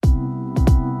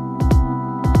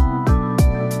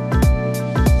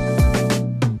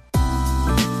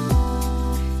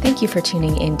Thank you for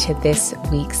tuning into this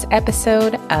week's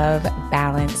episode of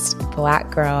Balanced Black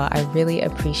Girl. I really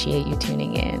appreciate you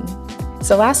tuning in.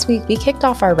 So last week, we kicked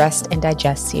off our Rest and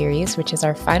Digest series, which is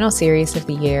our final series of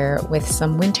the year, with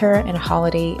some winter and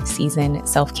holiday season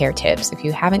self-care tips. If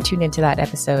you haven't tuned into that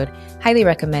episode, highly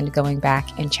recommend going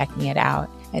back and checking it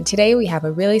out. And today we have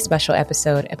a really special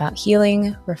episode about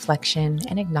healing, reflection,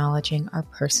 and acknowledging our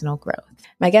personal growth.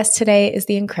 My guest today is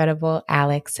the incredible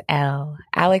Alex Elle.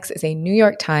 Alex is a New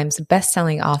York Times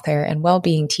bestselling author and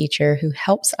well-being teacher who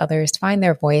helps others find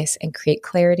their voice and create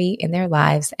clarity in their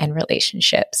lives and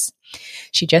relationships.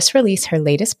 She just released her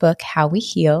latest book, How We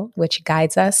Heal, which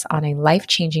guides us on a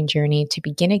life-changing journey to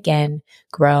begin again,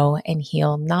 grow, and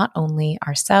heal not only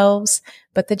ourselves,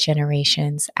 but the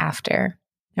generations after.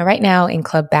 Now, right now in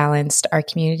Club Balanced, our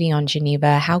community on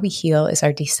Geneva, How We Heal is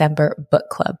our December book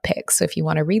club pick. So if you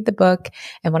want to read the book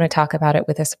and want to talk about it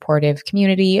with a supportive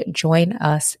community, join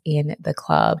us in the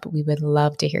club. We would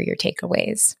love to hear your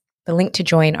takeaways. The link to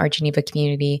join our Geneva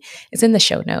community is in the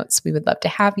show notes. We would love to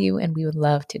have you, and we would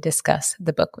love to discuss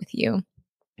the book with you.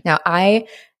 Now, I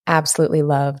absolutely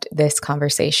loved this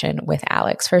conversation with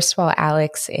Alex. First of all,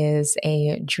 Alex is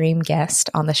a dream guest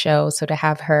on the show, so to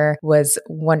have her was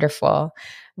wonderful.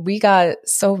 We got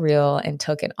so real and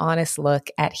took an honest look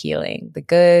at healing, the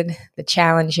good, the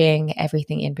challenging,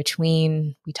 everything in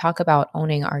between. We talk about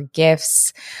owning our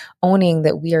gifts, owning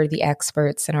that we are the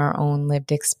experts in our own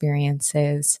lived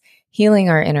experiences, healing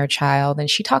our inner child. And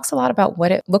she talks a lot about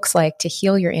what it looks like to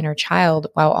heal your inner child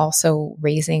while also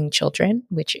raising children,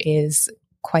 which is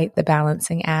quite the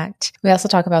balancing act. We also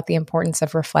talk about the importance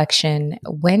of reflection,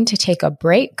 when to take a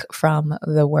break from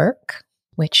the work,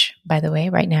 which, by the way,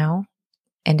 right now,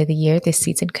 end of the year, this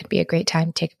season could be a great time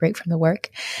to take a break from the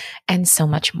work, and so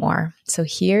much more. So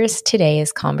here's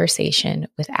today's conversation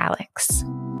with Alex.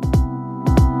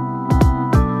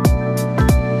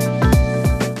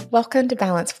 Welcome to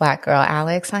Balanced Black Girl,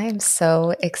 Alex. I am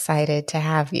so excited to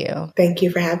have you. Thank you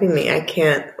for having me. I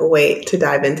can't wait to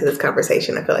dive into this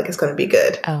conversation. I feel like it's going to be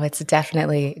good. Oh, it's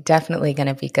definitely going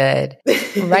to be good.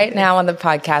 Right now on the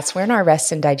podcast, we're in our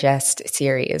Rest and Digest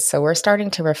series. So we're starting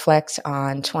to reflect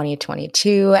on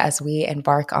 2022 as we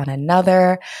embark on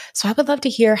another. So I would love to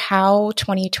hear how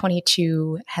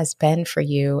 2022 has been for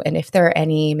you, and if there are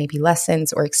any maybe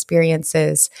lessons or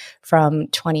experiences from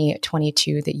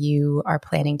 2022 that you are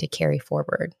planning to carry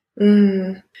forward.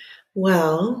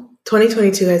 Well,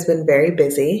 2022 has been very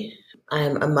busy.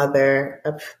 I'm a mother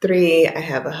of 3. I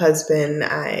have a husband.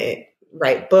 I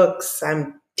write books.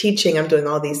 I'm teaching. I'm doing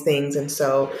all these things. And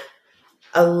so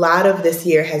a lot of this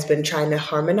year has been trying to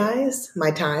harmonize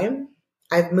my time.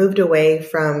 I've moved away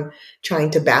from trying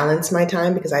to balance my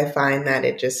time because I find that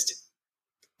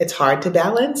it's hard to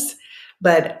balance,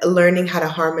 but learning how to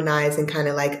harmonize and kind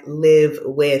of like live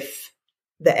with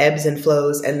the ebbs and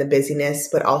flows and the busyness,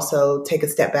 but also take a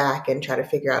step back and try to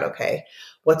figure out, okay,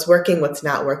 what's working, what's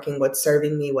not working, what's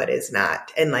serving me, what is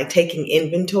not. And like taking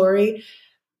inventory.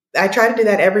 I try to do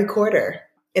that every quarter.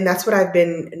 And that's what I've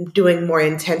been doing more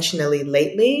intentionally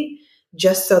lately,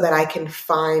 just so that I can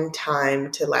find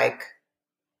time to like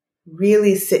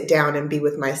really sit down and be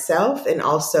with myself and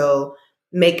also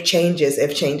make changes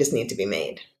if changes need to be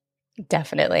made.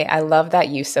 Definitely. I love that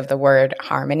use of the word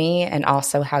harmony and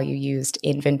also how you used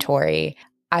inventory.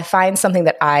 I find something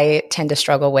that I tend to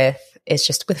struggle with is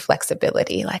just with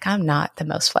flexibility. Like, I'm not the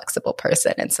most flexible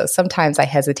person. And so sometimes I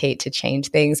hesitate to change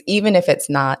things, even if it's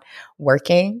not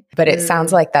working. But it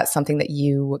sounds like that's something that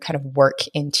you kind of work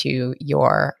into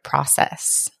your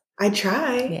process. I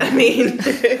try. Yeah. I mean,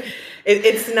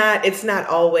 it's not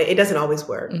always, it doesn't always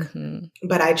work,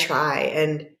 but I try.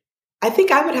 And I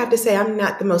think I would have to say I'm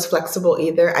not the most flexible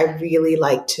either. I really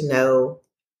like to know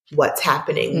what's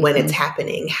happening, when it's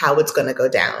happening, how it's going to go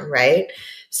down, right?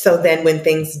 So then when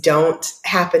things don't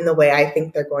happen the way I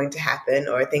think they're going to happen,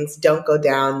 or things don't go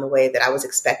down the way that I was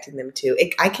expecting them to,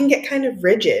 I can get kind of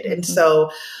rigid. And so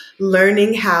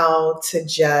learning how to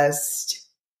just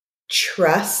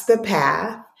trust the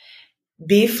path,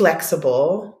 be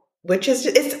flexible, which is,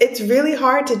 it's really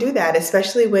hard to do that,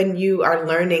 especially when you are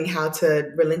learning how to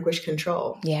relinquish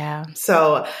control. Yeah.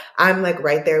 So I'm like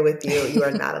right there with you. You are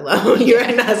not alone. You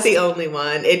are not the only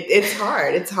one. It's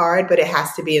hard. It's hard, but it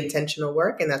has to be intentional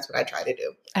work. And that's what I try to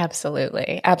do.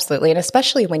 Absolutely. Absolutely. And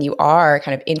especially when you are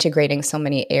kind of integrating so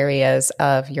many areas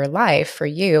of your life for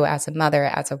you as a mother,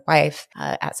 as a wife,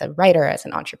 as a writer, as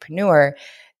an entrepreneur,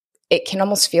 it can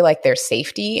almost feel like there's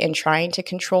safety in trying to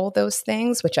control those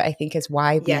things, which I think is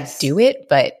why we do it,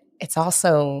 but it's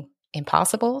also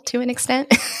impossible to an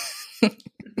extent.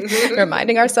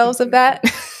 Reminding ourselves of that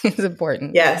is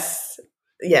important. Yes.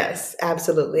 Yes,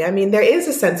 absolutely. I mean, there is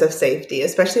a sense of safety,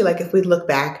 especially like if we look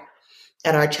back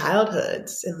at our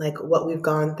childhoods and like what we've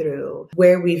gone through,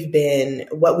 where we've been,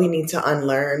 what we need to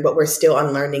unlearn, what we're still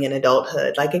unlearning in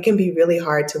adulthood. Like it can be really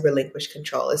hard to relinquish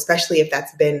control, especially if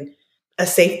that's been a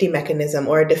safety mechanism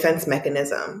or a defense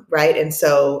mechanism, right? And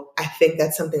so I think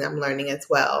that's something I'm learning as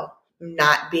well.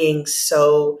 Not being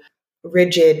so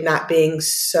rigid, not being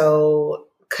so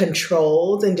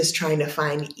controlled, and just trying to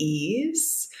find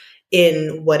ease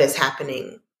in what is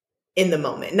happening in the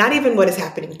moment. Not even what is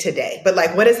happening today, but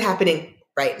like what is happening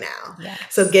right now. Yes.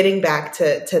 So getting back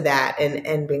to that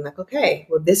and being like, okay,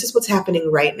 well, this is what's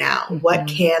happening right now. Mm-hmm. What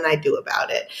can I do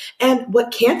about it? And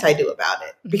what can't I do about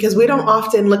it? Because we don't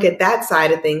often look at that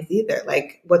side of things either.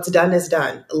 Like what's done is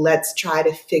done. Let's try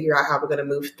to figure out how we're going to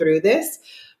move through this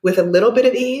with a little bit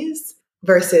of ease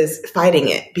versus fighting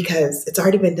it, because it's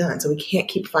already been done. So we can't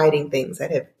keep fighting things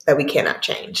that we cannot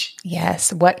change.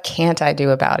 Yes. What can't I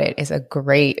do about it is a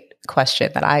great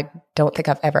question that I don't think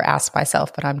I've ever asked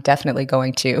myself, but I'm definitely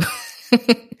going to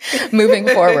moving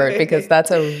forward, because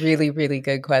that's a really, really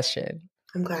good question.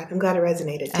 I'm glad it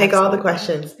resonated. Take Absolutely. all the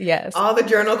questions. Yes. All the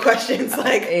journal questions.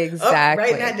 Like, exactly.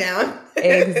 Write that down.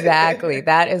 Exactly.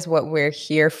 That is what we're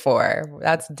here for.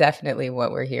 That's definitely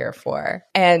what we're here for.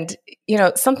 And,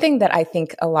 something that I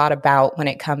think a lot about when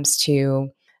it comes to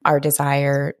our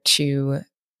desire to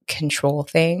control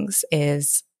things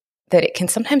is that it can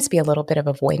sometimes be a little bit of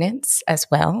avoidance as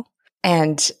well.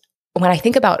 And when I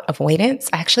think about avoidance,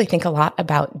 I actually think a lot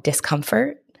about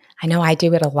discomfort. I know I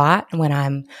do it a lot when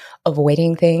I'm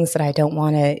avoiding things that I don't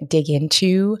want to dig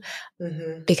into,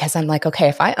 because I'm like, okay,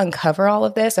 if I uncover all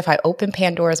of this, if I open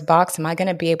Pandora's box, am I going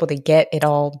to be able to get it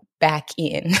all back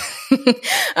in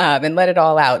and let it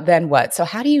all out? Then what? So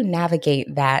how do you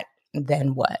navigate that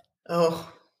then what? Oh,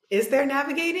 is there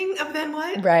navigating of then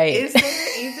what? Right. Is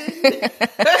there even?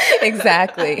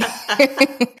 Exactly.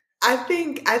 I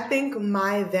think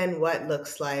my then what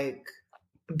looks like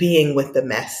being with the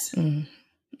mess.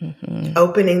 Mm-hmm.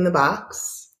 Opening the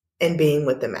box and being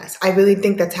with the mess. I really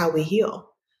think that's how we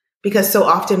heal, because so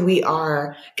often we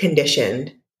are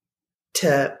conditioned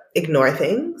to ignore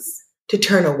things, to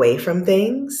turn away from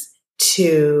things,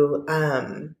 to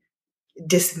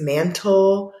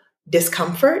dismantle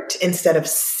discomfort instead of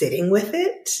sitting with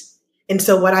it. And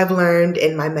so what I've learned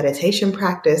in my meditation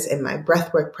practice, in my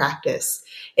breathwork practice,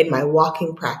 in my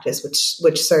walking practice,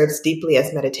 which serves deeply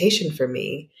as meditation for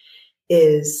me,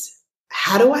 is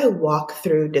how do I walk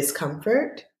through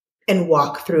discomfort and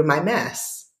walk through my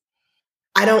mess?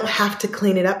 I don't have to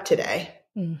clean it up today.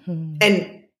 Mm-hmm.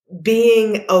 And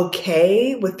being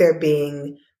okay with there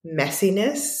being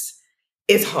messiness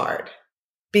is hard,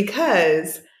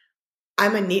 because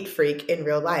I'm a neat freak in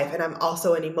real life, and I'm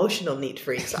also an emotional neat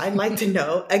freak. So I'd like to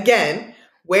know, again,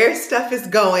 where stuff is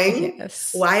going.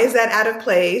 Yes. Why is that out of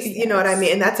place? Yes. You know what I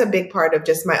mean? And that's a big part of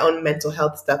just my own mental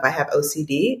health stuff. I have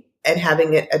OCD. And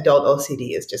having an adult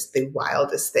OCD is just the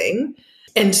wildest thing.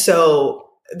 And so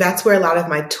that's where a lot of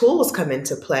my tools come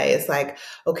into play. It's like,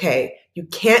 okay, you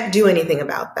can't do anything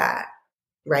about that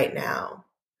right now.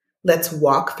 Let's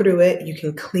walk through it. You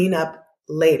can clean up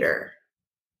later.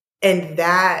 And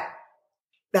that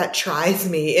tries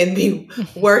me in the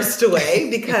worst way,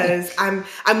 because I'm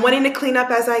wanting to clean up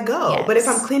as I go. Yes. But if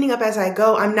I'm cleaning up as I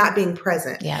go, I'm not being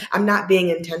present. Yeah. I'm not being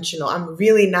intentional. I'm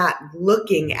really not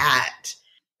looking at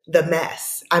the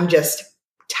mess. I'm just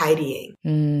tidying.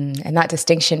 And that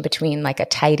distinction between like a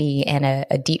tidy and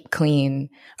a deep clean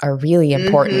are really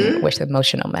important with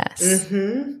emotional mess.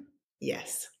 Mm-hmm.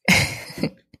 Yes.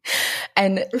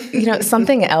 And,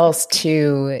 something else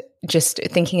too, just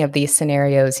thinking of these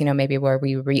scenarios, maybe where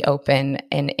we reopen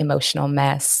an emotional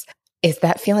mess, is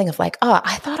that feeling of like, oh,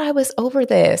 I thought I was over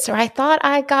this, or I thought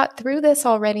I got through this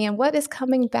already, and what is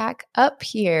coming back up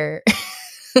here?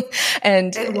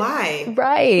 and why?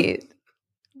 Right.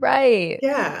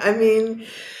 Yeah. I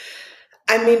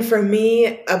mean, for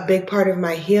me, a big part of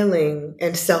my healing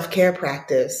and self-care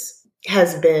practice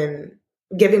has been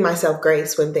giving myself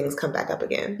grace when things come back up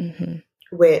again,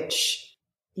 which,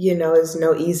 is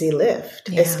no easy lift,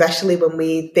 especially when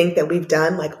we think that we've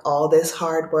done like all this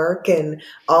hard work and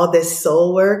all this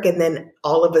soul work. And then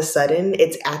all of a sudden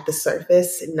it's at the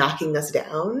surface knocking us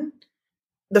down.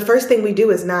 The first thing we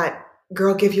do is not,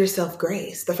 girl, give yourself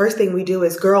grace. The first thing we do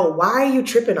is, girl, why are you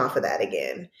tripping off of that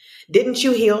again? Didn't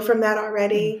you heal from that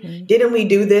already? Mm-hmm. Didn't we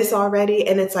do this already?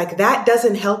 And it's like, that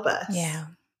doesn't help us. Yeah.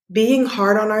 Being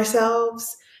hard on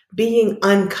ourselves, being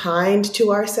unkind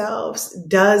to ourselves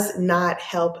does not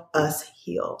help us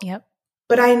heal. Yep.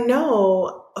 But I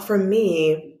know for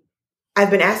me, I've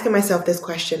been asking myself this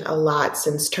question a lot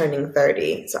since turning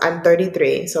 30. So I'm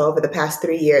 33. So over the past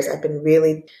 3 years, I've been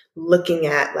really looking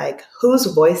at like, whose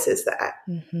voice is that?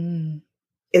 Mm-hmm.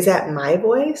 Is that my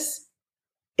voice?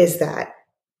 Is that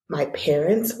my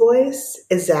parents' voice?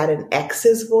 Is that an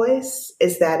ex's voice?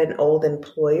 Is that an old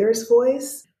employer's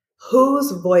voice? Whose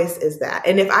voice is that?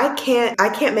 And if I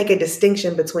can't make a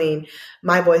distinction between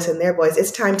my voice and their voice,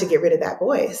 it's time to get rid of that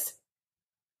voice.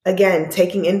 Again,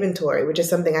 taking inventory, which is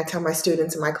something I tell my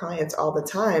students and my clients all the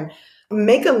time.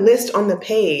 Make a list on the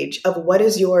page of what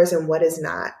is yours and what is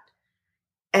not.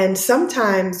 And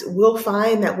sometimes we'll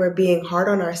find that we're being hard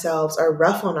on ourselves or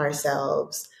rough on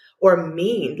ourselves or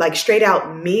mean, like straight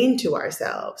out mean to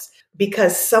ourselves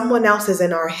because someone else is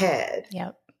in our head.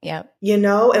 Yep. Yep. You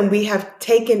know, and we have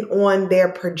taken on their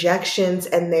projections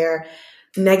and their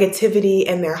negativity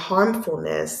and their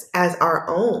harmfulness as our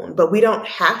own, but we don't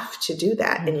have to do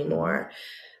that anymore.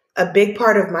 A big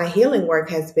part of my healing work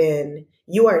has been,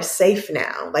 you are safe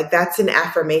now. Like that's an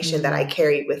affirmation that I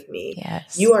carried with me.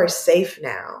 Yes. You are safe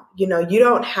now. You know, you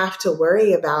don't have to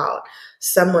worry about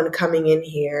someone coming in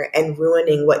here and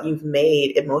ruining what you've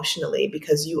made emotionally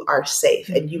because you are safe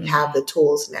and you have the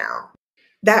tools now.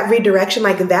 That redirection,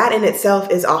 like that in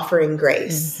itself is offering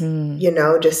grace, you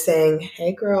know, just saying,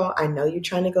 hey girl, I know you're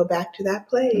trying to go back to that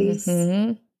place,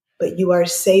 but you are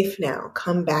safe now.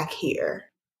 Come back here,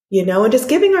 you know, and just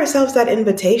giving ourselves that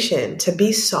invitation to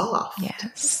be soft.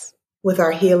 Yes. With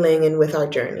our healing and with our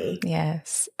journey.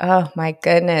 Yes. Oh my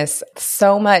goodness.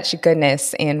 So much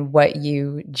goodness in what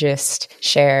you just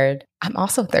shared. I'm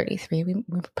also 33.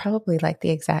 We're probably like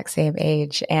the exact same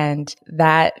age. And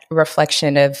that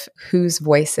reflection of whose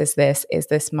voice is this? Is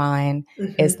this mine?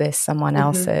 Is this someone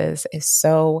else's? Is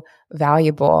so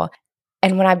valuable.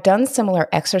 And when I've done similar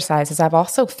exercises, I've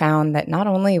also found that not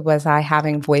only was I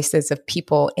having voices of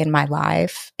people in my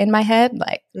life in my head,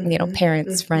 like, you know,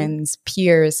 parents, friends,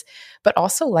 peers, but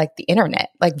also like the internet,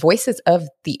 like voices of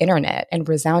the internet and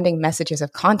resounding messages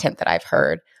of content that I've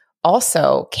heard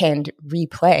also can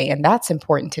replay. And that's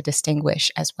important to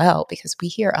distinguish as well, because we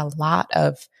hear a lot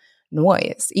of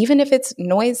noise, even if it's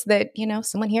noise that, you know,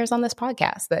 someone hears on this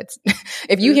podcast. That's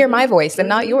if you hear my voice and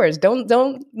not yours, don't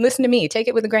listen to me. Take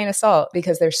it with a grain of salt,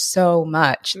 because there's so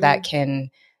much that can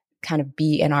kind of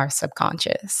be in our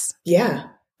subconscious. Yeah.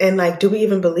 And like, do we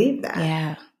even believe that?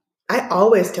 Yeah. I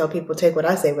always tell people, take what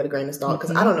I say with a grain of salt,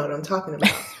 because I don't know what I'm talking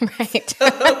about. Right.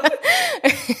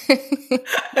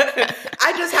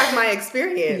 I just have my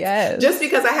experience. Yes. Just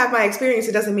because I have my experience,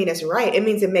 it doesn't mean it's right. It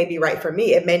means it may be right for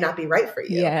me. It may not be right for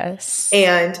you. Yes.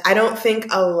 And I don't think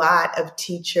a lot of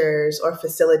teachers or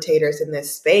facilitators in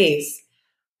this space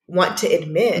want to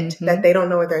admit that they don't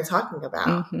know what they're talking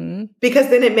about. Because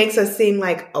then it makes us seem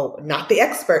like, oh, not the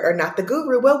expert or not the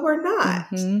guru. Well, we're not.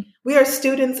 We are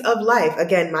students of life.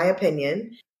 Again, my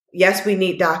opinion. Yes, we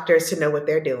need doctors to know what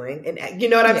they're doing. And you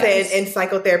know what I'm saying? And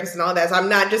psychotherapists and all that. So I'm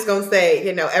not just going to say,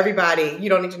 you know, everybody, you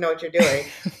don't need to know what you're doing.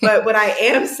 But what I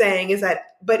am saying is that,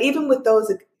 but even with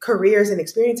those careers and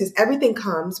experiences, everything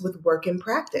comes with work and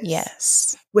practice.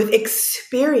 Yes. With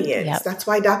experience. That's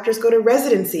why doctors go to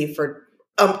residency for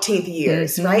umpteenth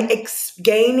years, right?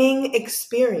 Gaining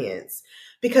experience.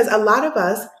 Because a lot of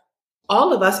us,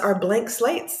 all of us are blank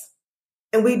slates.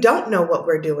 And we don't know what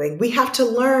we're doing. We have to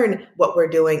learn what we're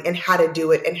doing and how to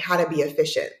do it and how to be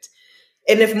efficient.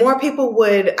 And if more people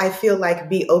would, I feel like,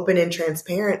 be open and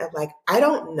transparent of like, I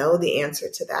don't know the answer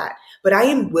to that, but I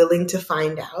am willing to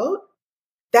find out,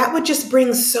 that would just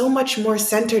bring so much more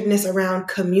centeredness around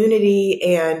community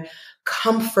and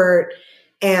comfort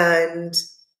and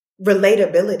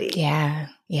relatability. Yeah.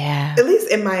 Yeah. At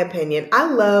least in my opinion. I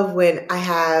love when I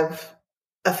have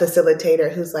a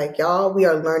facilitator who's like, y'all, we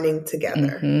are learning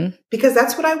together, because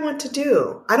that's what I want to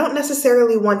do. I don't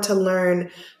necessarily want to learn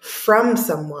from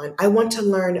someone. I want to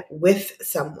learn with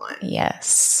someone.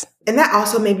 Yes. And that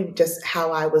also may be just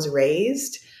how I was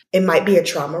raised. It might be a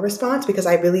trauma response because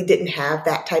I really didn't have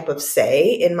that type of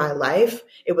say in my life.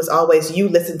 It was always, you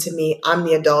listen to me. I'm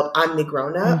the adult. I'm the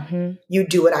grown up. You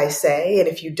do what I say. And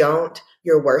if you don't,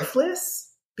 you're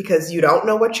worthless because you don't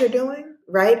know what you're doing.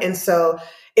 Right. And so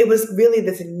it was really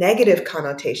this negative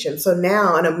connotation. So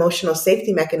now an emotional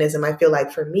safety mechanism, I feel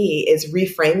like for me, is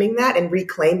reframing that and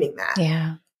reclaiming that.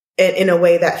 Yeah. In a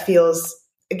way that feels,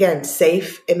 again,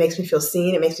 safe. It makes me feel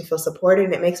seen. It makes me feel supported.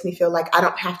 And it makes me feel like I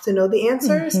don't have to know the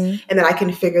answers and that I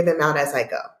can figure them out as I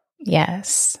go.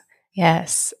 Yes.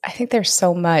 Yes. I think there's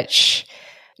so much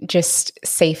just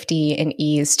safety and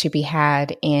ease to be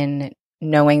had in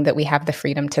knowing that we have the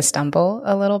freedom to stumble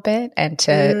a little bit and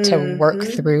to work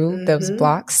through those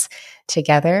blocks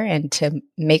together and to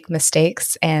make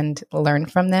mistakes and learn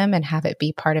from them and have it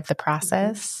be part of the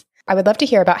process. I would love to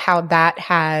hear about how that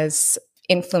has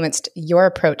influenced your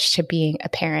approach to being a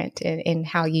parent and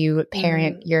how you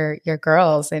parent your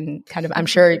girls and kind of, I'm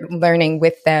sure, learning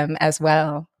with them as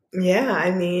well. Yeah,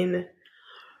 I mean,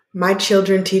 my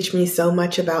children teach me so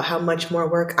much about how much more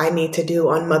work I need to do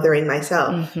on mothering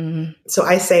myself. So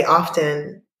I say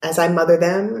often, as I mother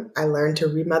them, I learn to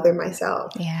remother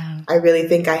myself. Yeah. I really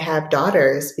think I have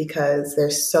daughters because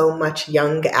there's so much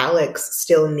young Alex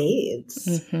still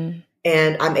needs.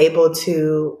 And I'm able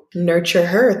to nurture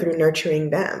her through nurturing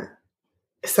them.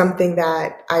 Something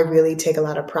that I really take a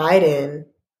lot of pride in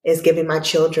is giving my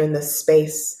children the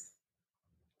space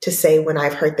to say when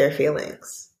I've hurt their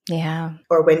feelings. Yeah.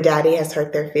 Or when daddy has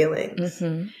hurt their feelings.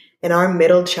 And our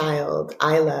middle child,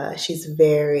 Isla, she's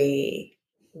very,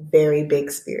 very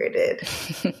big spirited.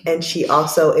 And she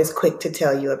also is quick to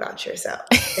tell you about yourself.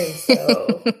 And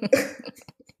so,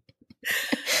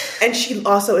 and she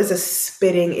also is a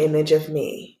spitting image of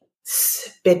me.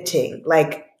 Spitting.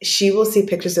 Like, she will see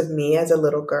pictures of me as a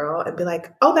little girl and be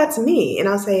like, oh, that's me. And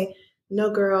I'll say,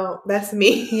 no, girl, that's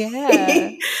me.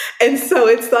 Yeah. And so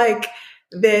it's like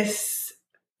this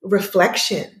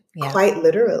reflection, quite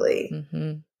literally.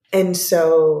 And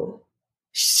so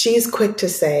she's quick to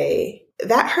say,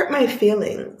 that hurt my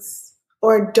feelings.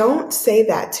 Or don't say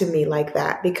that to me like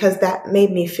that because that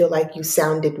made me feel like you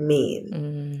sounded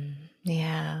mean.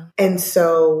 Yeah. And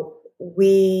so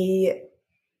we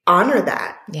honor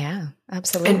that. Yeah,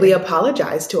 absolutely. And we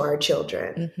apologize to our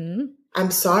children.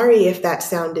 I'm sorry if that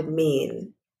sounded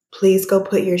mean. Please go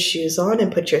put your shoes on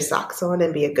and put your socks on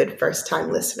and be a good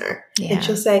first-time listener. Yeah. And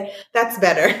she'll say, that's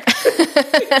better.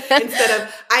 Instead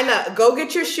of, Isla, go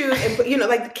get your shoes and put,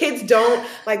 like the kids don't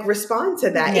like respond to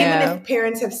that. Yeah. Even if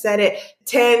parents have said it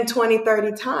 10, 20,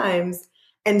 30 times.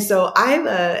 And so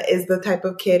Isla is the type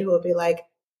of kid who will be like,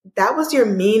 that was your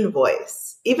mean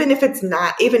voice. Even if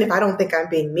I don't think I'm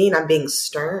being mean, I'm being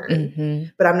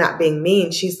stern, but I'm not being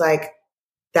mean. She's like,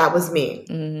 that was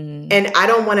mean. And I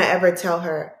don't want to ever tell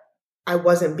her I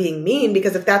wasn't being mean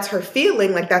because if that's her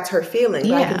feeling, like that's her feeling.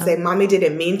 But I can say, mommy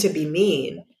didn't mean to be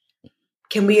mean.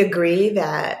 Can we agree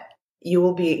that you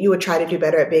would try to do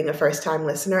better at being a first time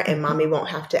listener and mommy won't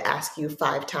have to ask you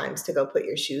 5 times to go put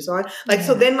your shoes on?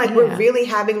 So then we're really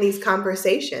having these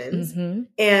conversations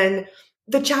and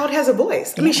the child has a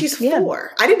voice. I mean, she's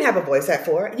 4. I didn't have a voice at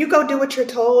 4. You go do what you're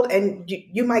told and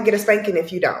you might get a spanking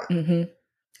if you don't.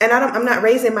 And I'm not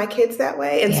raising my kids that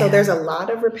way. And so there's a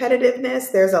lot of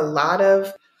repetitiveness. There's a lot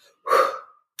of,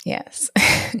 yes.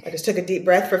 I just took a deep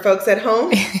breath for folks at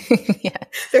home.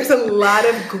 There's a lot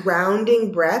of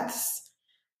grounding breaths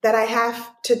that I have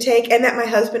to take and that my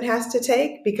husband has to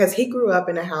take because he grew up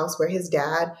in a house where his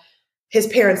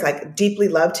parents like deeply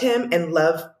loved him and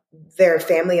loved their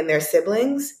family and their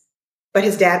siblings, but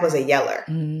his dad was a yeller.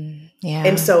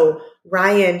 And so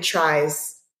Ryan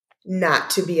tries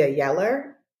not to be a yeller,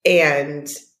 and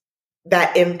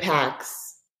that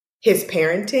impacts his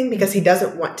parenting because he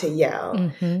doesn't want to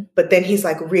yell, but then he's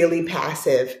like really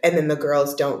passive. And then the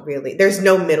girls don't really, there's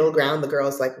no middle ground. The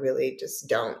girls like really just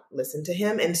don't listen to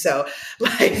him. And so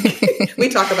like we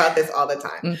talk about this all the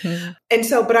time. And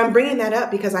so, but I'm bringing that up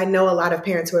because I know a lot of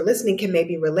parents who are listening can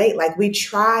maybe relate. Like we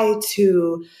try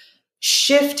to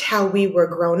shift how we were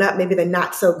grown up, maybe the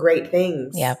not so great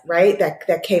things, right?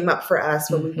 That came up for us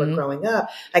when we were growing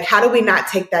up. Like, how do we not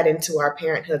take that into our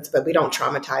parenthood so that we don't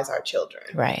traumatize our children?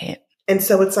 Right. And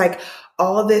so it's like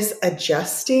all this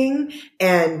adjusting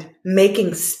and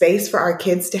making space for our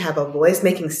kids to have a voice,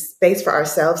 making space for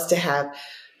ourselves to have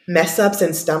mess ups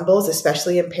and stumbles,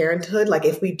 especially in parenthood. Like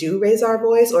if we do raise our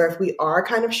voice or if we are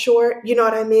kind of short, you know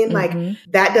what I mean? Like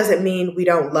that doesn't mean we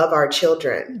don't love our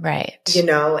children. Right.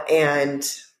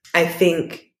 And I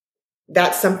think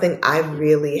that's something I've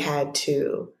really had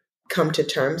to come to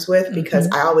terms with because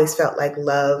I always felt like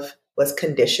love was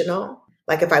conditional.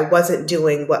 Like if I wasn't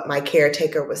doing what my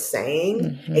caretaker was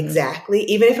saying exactly,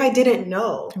 even if I didn't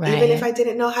know, even if I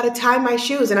didn't know how to tie my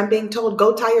shoes and I'm being told,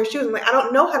 go tie your shoes. I'm like, I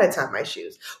don't know how to tie my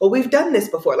shoes. Well, we've done this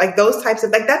before. Like those types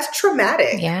of, like, that's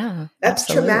traumatic. Yeah, that's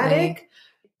traumatic.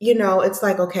 It's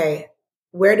like, okay,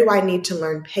 where do I need to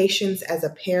learn patience as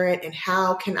a parent and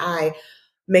how can I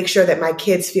make sure that my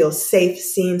kids feel safe,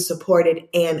 seen, supported,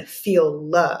 and feel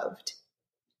loved,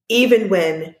 even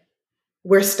when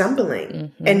we're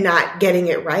stumbling and not getting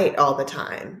it right all the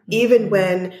time. Even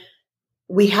when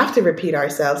we have to repeat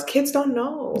ourselves, kids don't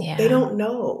know. Yeah. They don't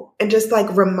know. And just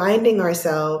like reminding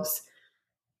ourselves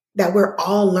that we're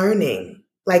all learning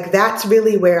Like, that's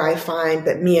really where I find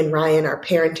that me and Ryan are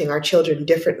parenting our children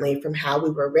differently from how we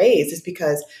were raised, is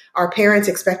because our parents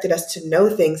expected us to know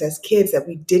things as kids that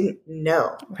we didn't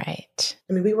know. Right.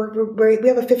 I mean, we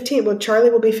have a 15. Well, Charlie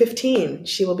will be 15.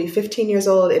 She will be 15 years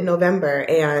old in November.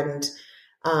 And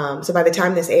so by the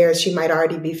time this airs, she might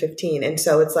already be 15. And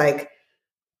so it's like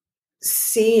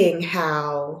seeing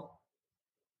how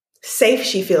safe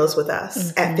she feels with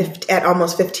us at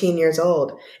almost 15 years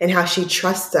old, and how she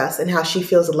trusts us, and how she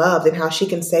feels loved, and how she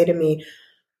can say to me,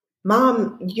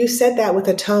 Mom, you said that with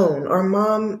a tone, or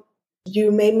Mom,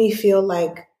 you made me feel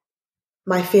like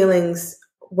my feelings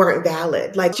weren't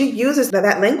valid. Like, she uses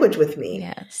that language with me.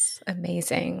 Yes.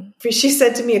 Amazing. She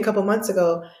said to me a couple months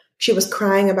ago, she was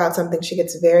crying about something. She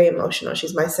gets very emotional.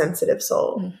 She's my sensitive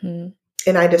soul. Mm-hmm.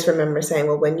 And I just remember saying,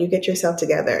 well, when you get yourself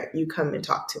together, you come and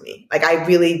talk to me. Like, I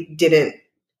really didn't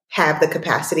have the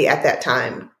capacity at that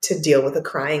time to deal with a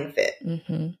crying fit.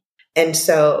 Mm-hmm. And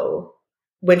so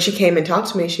when she came and talked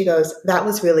to me, she goes, that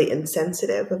was really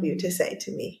insensitive of you to say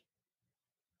to me.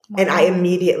 Wow. And I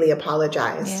immediately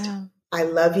apologized. Yeah. I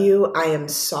love you. I am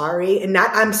sorry. And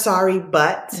not I'm sorry,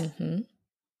 but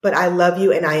I love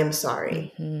you and I am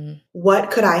sorry. Mm-hmm. What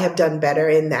could I have done better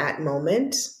in that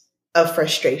moment of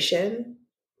frustration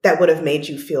that would have made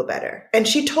you feel better? And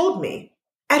she told me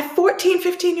at 14,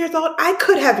 15 years old, I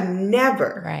could have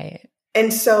never. Right.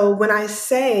 And so when I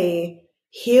say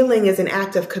healing is an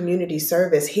act of community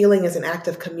service, healing is an act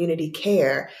of community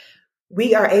care,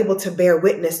 we are able to bear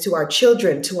witness to our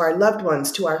children, to our loved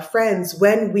ones, to our friends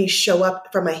when we show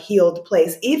up from a healed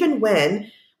place, even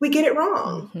when we get it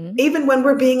wrong, even when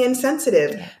we're being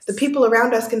insensitive. Yes. The people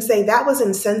around us can say that was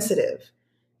insensitive.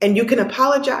 And you can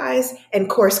apologize and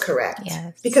course correct.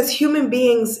 Yes. Because human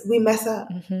beings, we mess up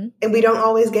and we don't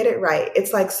always get it right.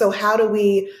 It's like, so how do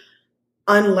we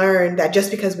unlearn that just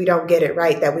because we don't get it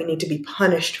right, that we need to be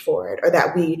punished for it, or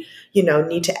that we,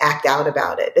 need to act out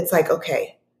about it? It's like,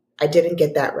 okay, I didn't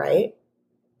get that right.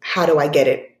 How do I get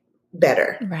it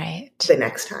better? Right. The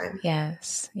next time.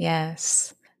 Yes.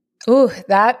 Yes. Ooh,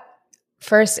 that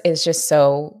first is just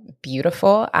so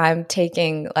beautiful. I'm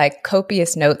taking like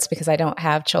copious notes because I don't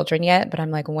have children yet, but I'm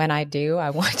like, when I do,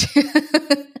 I want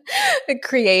to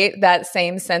create that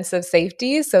same sense of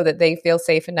safety so that they feel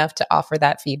safe enough to offer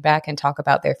that feedback and talk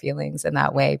about their feelings in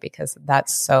that way, because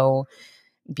that's so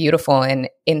beautiful and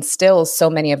instills so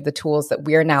many of the tools that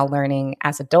we're now learning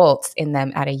as adults in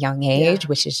them at a young age,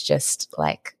 which is just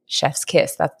like chef's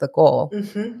kiss. That's the goal.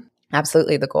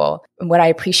 Absolutely the goal. And what I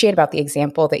appreciate about the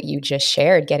example that you just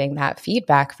shared, getting that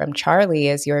feedback from Charlie,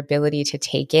 is your ability to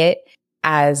take it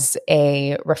as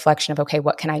a reflection of, okay,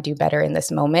 what can I do better in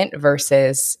this moment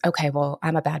versus, okay, well,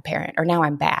 I'm a bad parent, or now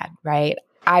I'm bad, right?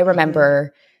 I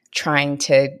remember trying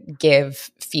to give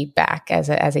feedback as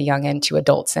a youngin' to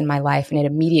adults in my life, and it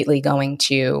immediately going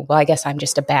to, well, I guess I'm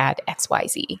just a bad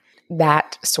XYZ.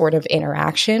 That sort of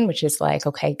interaction, which is like,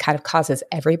 okay, kind of causes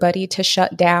everybody to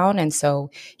shut down. And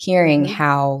so hearing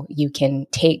how you can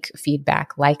take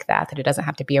feedback like that it doesn't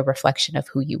have to be a reflection of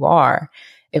who you are,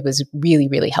 it was really,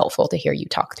 really helpful to hear you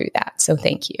talk through that. So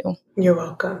thank you. You're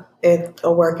welcome. It's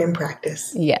a work in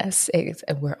practice. Yes,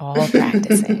 we're all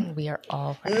practicing. We are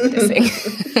all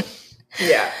practicing.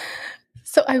 Yeah.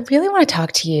 So I really want to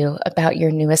talk to you about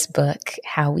your newest book,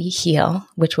 How We Heal,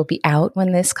 which will be out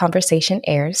when this conversation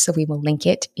airs. So we will link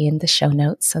it in the show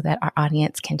notes so that our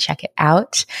audience can check it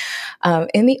out.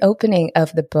 In the opening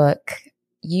of the book,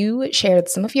 you shared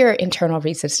some of your internal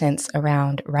resistance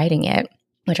around writing it,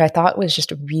 which I thought was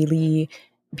just really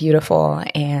beautiful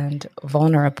and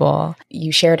vulnerable.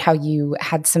 You shared how you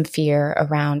had some fear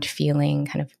around feeling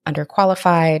kind of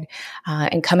underqualified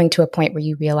and coming to a point where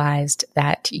you realized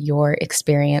that your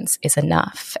experience is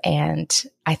enough. And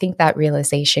I think that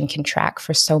realization can track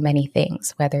for so many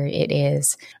things, whether it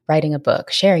is writing a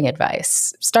book, sharing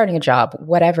advice, starting a job,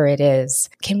 whatever it is.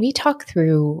 Can we talk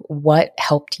through what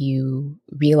helped you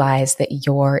realize that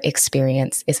your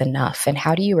experience is enough? And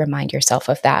how do you remind yourself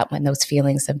of that when those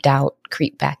feelings of doubt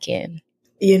creep back in?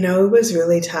 It was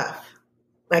really tough.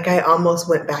 Like, I almost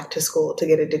went back to school to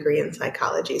get a degree in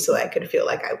psychology so I could feel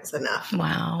like I was enough.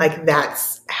 Wow. Like,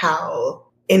 that's how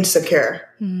insecure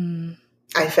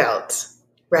I felt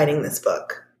writing this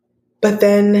book. But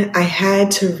then I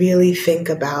had to really think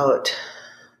about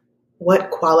what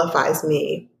qualifies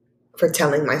me for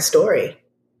telling my story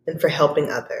and for helping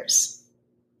others.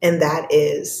 And that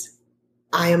is,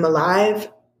 I am alive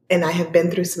and I have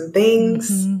been through some things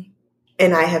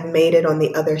and I have made it on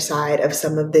the other side of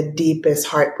some of the deepest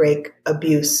heartbreak,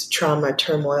 abuse, trauma,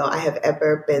 turmoil I have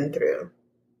ever been through.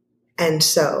 And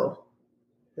so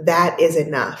that is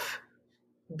enough.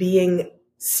 Being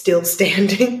still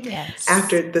standing Yes.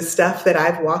 after the stuff that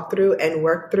I've walked through and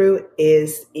worked through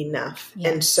is enough.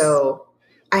 Yes. And so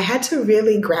I had to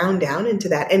really ground down into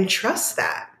that and trust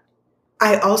that.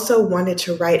 I also wanted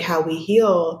to write How We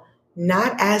Heal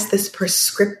not as this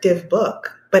prescriptive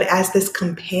book, but as this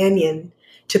companion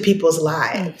to people's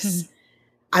lives. Mm-hmm.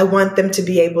 I want them to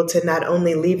be able to not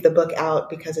only leave the book out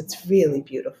because it's really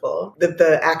beautiful.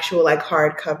 The actual like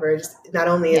hardcovers, not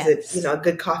only is it, you know, a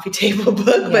good coffee table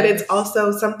book, but it's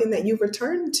also something that you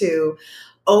return to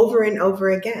over and over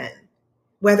again.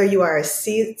 Whether you are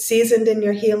seasoned in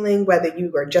your healing, whether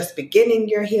you are just beginning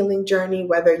your healing journey,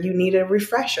 whether you need a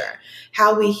refresher,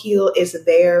 How We Heal is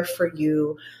there for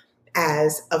you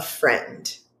as a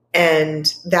friend. And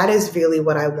that is really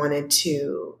what I wanted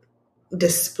to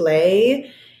display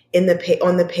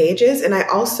on the pages. And I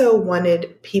also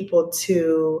wanted people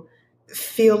to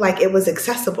feel like it was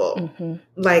accessible. Mm-hmm.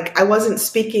 Like I wasn't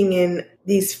speaking in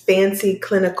these fancy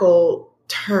clinical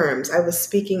terms. I was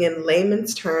speaking in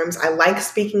layman's terms. I like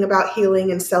speaking about healing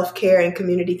and self-care and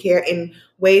community care in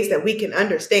ways that we can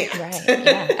understand. Right.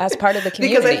 Yeah. As part of the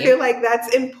community. Because I feel like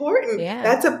that's important.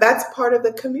 Yeah. That's part of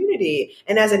the community.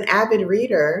 And as an avid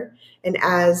reader and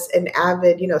as an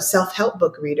avid, you know, self-help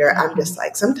book reader, mm-hmm. I'm just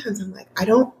like, sometimes I'm like, I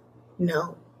don't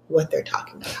know what they're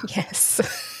talking about. Yes.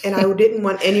 And I didn't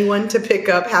want anyone to pick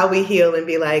up How We Heal and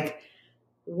be like,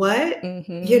 what?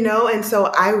 Mm-hmm. You know? And so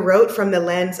I wrote from the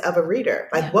lens of a reader.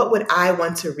 Like, what would I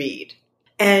want to read?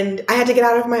 And I had to get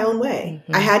out of my own way.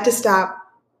 Mm-hmm. I had to stop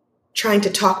trying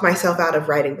to talk myself out of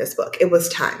writing this book. It was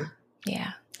time.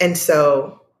 Yeah. And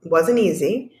so it wasn't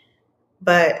easy,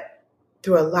 but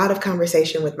through a lot of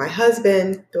conversation with my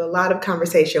husband, through a lot of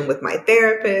conversation with my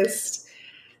therapist,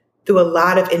 through a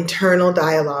lot of internal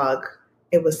dialogue,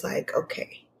 it was like,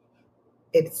 okay,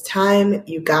 it's time.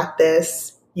 You got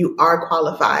this. You are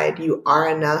qualified. You are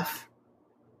enough.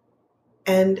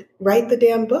 And write the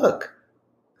damn book.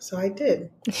 So I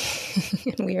did.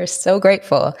 We are so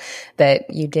grateful that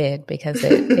you did, because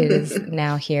it is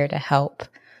now here to help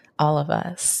all of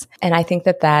us. And I think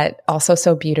that also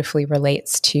so beautifully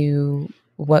relates to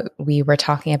what we were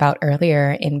talking about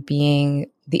earlier in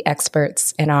being the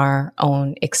experts in our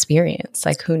own experience.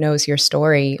 Like, who knows your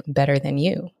story better than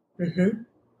you? Mm-hmm.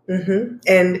 Mm-hmm.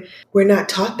 And we're not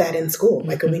taught that in school.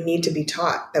 Like, we need to be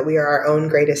taught that we are our own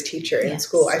greatest teacher in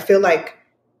school. I feel like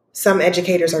some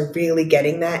educators are really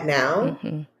getting that now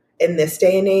in this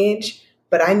day and age.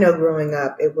 But I know growing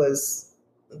up,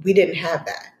 we didn't have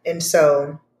that. And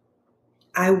so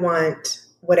I want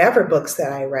whatever books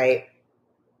that I write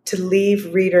to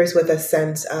leave readers with a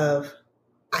sense of,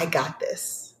 I got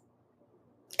this.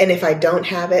 And if I don't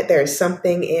have it, there's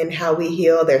something in How We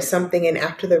Heal. There's something in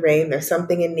After the Rain. There's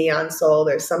something in Neon Soul.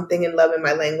 There's something in Love in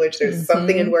My Language. There's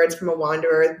something in Words from a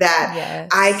Wanderer that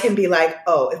I can be like,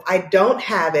 oh, if I don't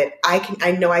have it,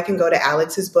 I know I can go to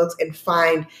Alex's books and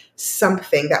find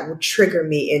something that will trigger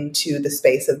me into the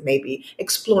space of maybe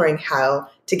exploring how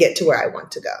to get to where I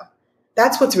want to go.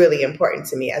 That's what's really important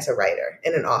to me as a writer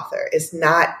and an author, is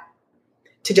not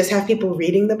to just have people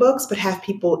reading the books, but have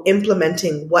people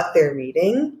implementing what they're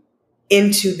reading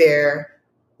into their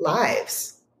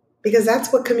lives. Because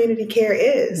that's what community care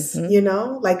is, you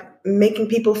know, like making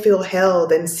people feel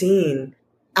held and seen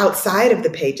outside of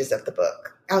the pages of the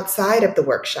book, outside of the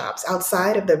workshops,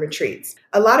 outside of the retreats.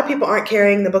 A lot of people aren't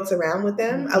carrying the books around with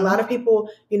them. A lot of people,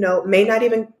 you know, may not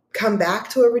even come back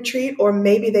to a retreat, or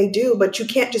maybe they do, but you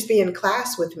can't just be in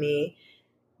class with me,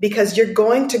 because you're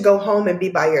going to go home and be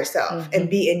by yourself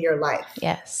and be in your life.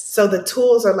 Yes. So the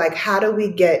tools are like, how do we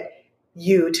get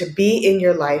you to be in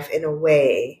your life in a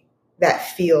way that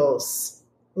feels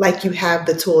like you have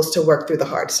the tools to work through the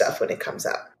hard stuff when it comes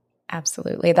up?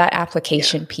 Absolutely. That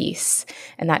application piece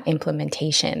and that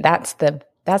implementation, that's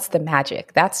the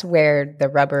magic. That's where the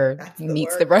rubber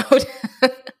meets the road.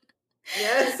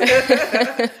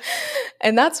 Yes.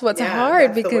 And that's what's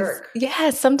hard, because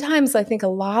sometimes I think a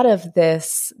lot of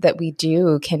this that we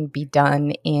do can be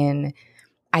done in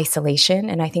isolation.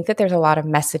 And I think that there's a lot of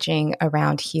messaging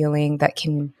around healing that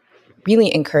can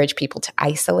really encourage people to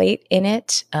isolate in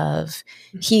it, of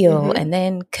heal and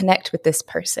then connect with this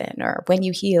person, or when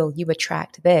you heal, you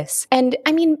attract this. And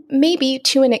I mean, maybe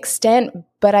to an extent,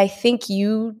 but I think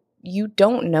you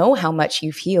don't know how much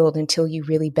you've healed until you've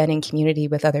really been in community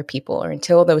with other people, or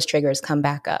until those triggers come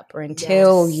back up, or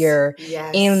until you're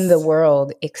in the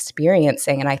world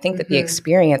experiencing. And I think that the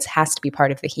experience has to be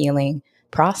part of the healing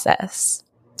process.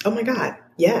 Oh my God.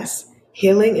 Yes.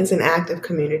 Healing is an act of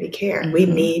community care. We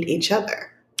need each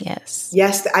other. Yes.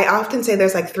 Yes. I often say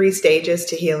there's like 3 stages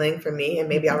to healing for me, and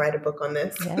maybe I'll write a book on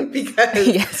this because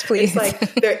yes, please. It's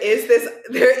like there is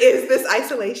this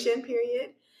isolation period.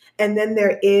 And then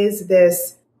there is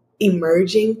this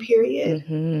emerging period.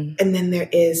 Mm-hmm. And then there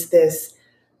is this,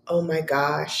 oh my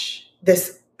gosh,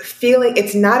 this feeling.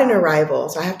 It's not an arrival.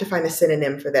 So I have to find a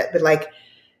synonym for that.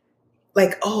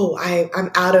 But oh,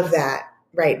 I'm out of that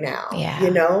right now, Yeah.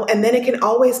 you know? And then it can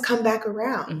always come back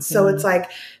around. Mm-hmm. So it's like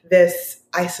this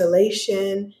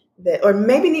isolation that, or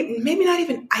maybe not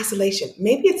even isolation.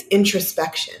 Maybe it's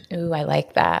introspection. Ooh, I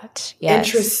like that. Yes,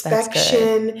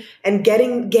 introspection and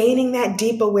gaining that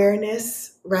deep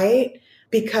awareness, right?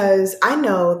 Because I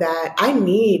know that I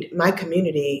need my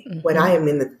community when I am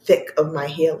in the thick of my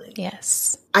healing.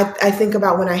 Yes. I think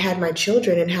about when I had my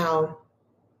children and how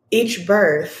each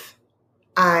birth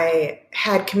I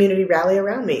had community rally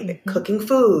around me, cooking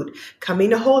food, coming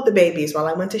to hold the babies while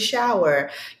I went to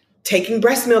shower, taking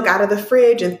breast milk out of the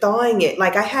fridge and thawing it.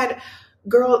 Like I had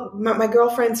my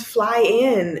girlfriends fly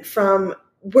in from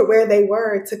where they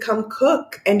were to come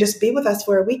cook and just be with us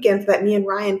for a weekend so that me and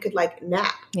Ryan could like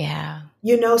nap. Yeah.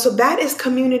 You know, so that is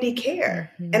community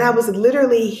care. And I was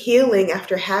literally healing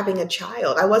after having a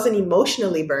child. I wasn't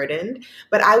emotionally burdened,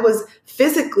 but I was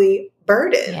physically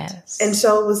burdened. Yes. And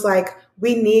so it was like,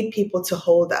 we need people to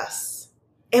hold us.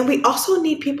 And we also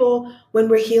need people when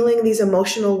we're healing these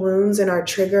emotional wounds and our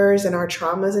triggers and our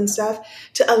traumas and stuff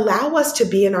to allow us to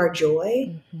be in our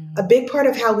joy. A big part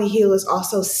of how we heal is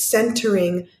also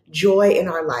centering joy in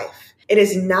our life. It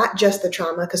is not just the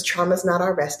trauma, because trauma is not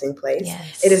our resting place.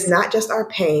 Yes. It is not just our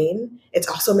pain. It's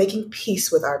also making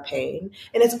peace with our pain.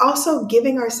 And it's also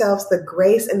giving ourselves the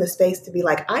grace and the space to be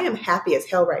like, I am happy as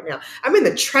hell right now. I'm in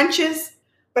the trenches,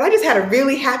 but I just had a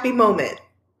really happy moment,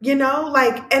 you know,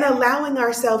 like, and allowing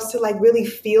ourselves to like really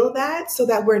feel that so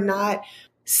that we're not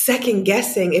second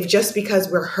guessing if just because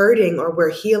we're hurting or we're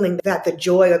healing that the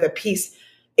joy or the peace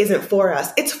isn't for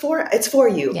us. It's for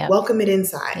you. Yep. Welcome it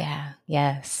inside. Yeah.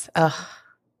 Yes.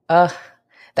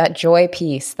 That joy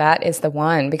piece, that is the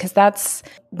one, because that's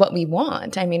what we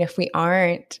want. I mean, if we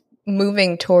aren't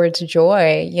moving towards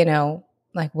joy, you know,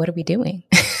 like, what are we doing?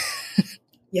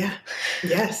 Yeah.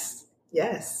 Yes.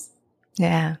 Yes.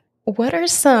 Yeah. What are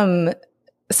some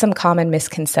common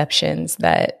misconceptions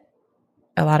that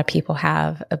a lot of people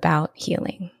have about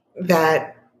healing?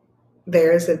 That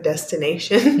there's a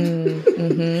destination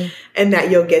and that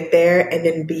you'll get there and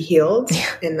then be healed. Yeah.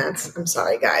 And that's, I'm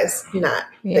sorry, guys, not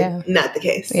the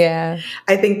case. Yeah.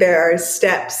 I think there are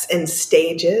steps and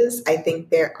stages. I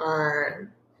think there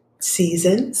are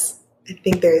seasons. I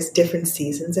think there's different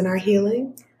seasons in our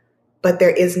healing, but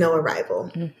there is no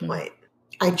arrival point.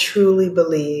 I truly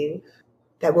believe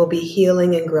that we'll be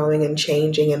healing and growing and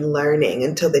changing and learning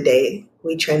until the day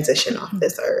we transition off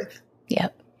this earth.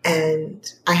 Yep.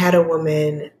 And I had a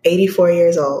woman, 84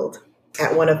 years old,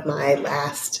 at one of my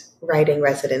last writing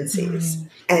residencies.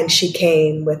 And she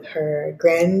came with her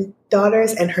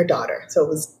granddaughters and her daughter. So it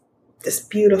was this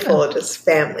beautiful just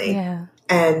family. Yeah.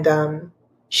 And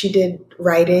she did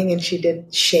writing and she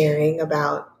did sharing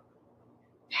about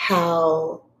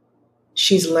how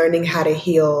she's learning how to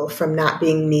heal from not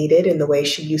being needed in the way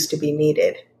she used to be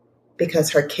needed, because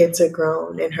her kids are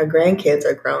grown and her grandkids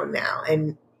are grown now.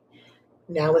 And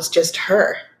now it's just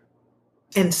her.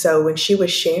 And so when she was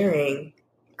sharing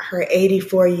her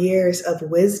 84 years of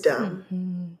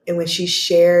wisdom, and when she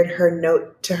shared her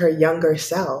note to her younger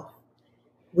self,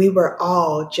 we were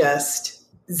all just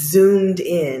zoomed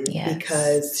in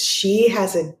because she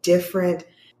has a different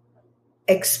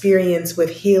experience with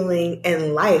healing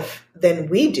and life than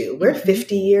we do. We're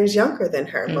 50 years younger than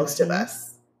her, most of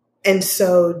us. And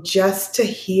so just to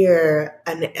hear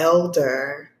an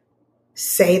elder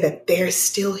say that they're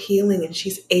still healing and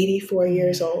she's 84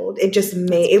 years old, it just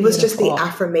was just the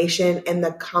affirmation and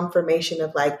the confirmation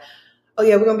of like, oh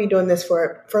yeah, we're going to be doing this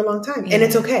for a long time. And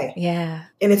it's okay. Yeah.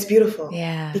 And it's beautiful.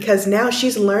 Yeah. Because now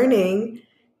she's learning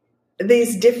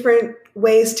these different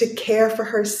ways to care for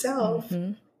herself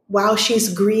while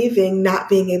she's grieving not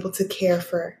being able to care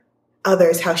for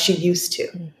others how she used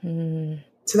to.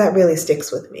 So that really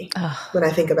sticks with me when I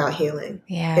think about healing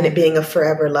and it being a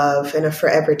forever love and a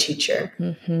forever teacher.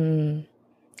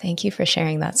 Thank you for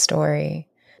sharing that story.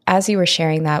 As you were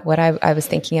sharing that, what I was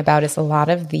thinking about is a lot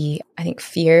of the, I think,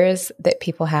 fears that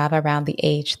people have around the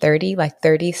age 30. Like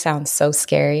 30 sounds so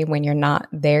scary when you're not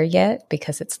there yet,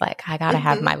 because it's like, I got to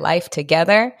have my life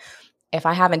together. If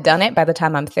I haven't done it by the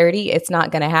time I'm 30, it's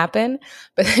not going to happen.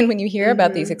 But then when you hear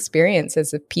about these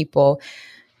experiences of people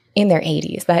in their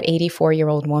 80s, that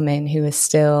 84-year-old woman who is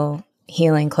still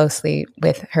healing closely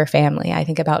with her family. I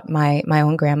think about my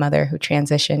own grandmother who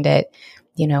transitioned at,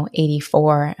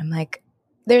 84. I'm like,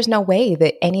 there's no way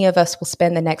that any of us will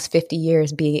spend the next 50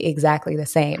 years being exactly the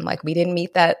same. Like, we didn't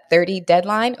meet that 30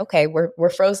 deadline. Okay, we're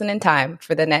frozen in time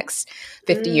for the next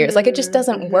 50 years. Like, it just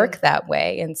doesn't work that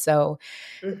way. And so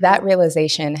that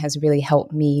realization has really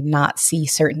helped me not see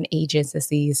certain ages as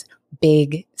these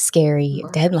big, scary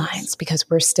deadlines, because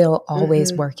we're still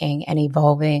always working and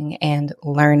evolving and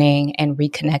learning and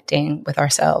reconnecting with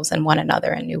ourselves and one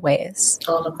another in new ways.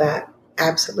 All of that.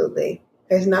 Absolutely.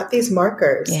 There's not these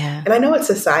markers. Yeah. And I know it's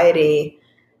society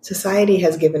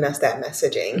has given us that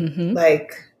messaging,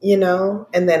 like, you know,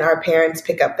 and then our parents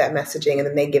pick up that messaging and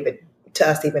then they give it to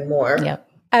us even more. Yep.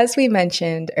 As we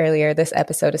mentioned earlier, this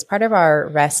episode is part of our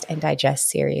Rest and Digest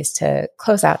series to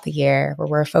close out the year, where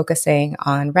we're focusing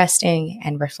on resting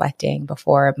and reflecting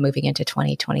before moving into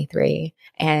 2023.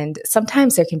 And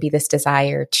sometimes there can be this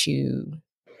desire to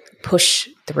push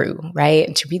through, right?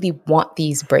 And to really want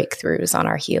these breakthroughs on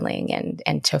our healing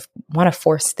and to want to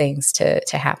force things to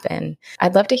happen.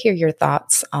 I'd love to hear your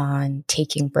thoughts on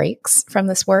taking breaks from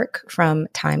this work from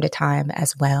time to time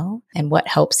as well, and what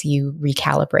helps you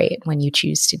recalibrate when you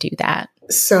choose to do that.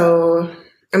 So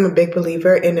I'm a big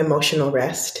believer in emotional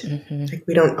rest. Like,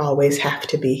 we don't always have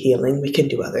to be healing. We can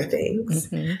do other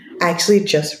things. I actually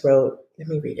just wrote, let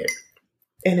me read it.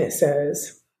 And it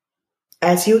says,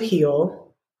 as you heal,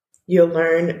 you'll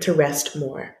learn to rest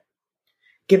more.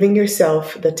 Giving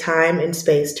yourself the time and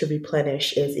space to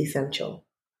replenish is essential.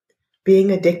 Being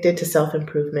addicted to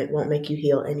self-improvement won't make you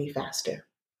heal any faster.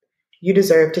 You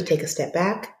deserve to take a step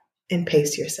back and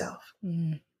pace yourself.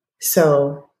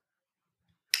 So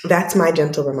that's my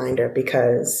gentle reminder,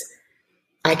 because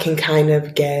I can kind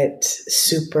of get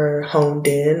super honed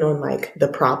in on like the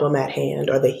problem at hand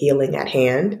or the healing at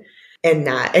hand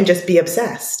and just be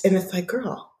obsessed. And it's like,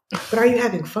 girl, but are you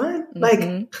having fun?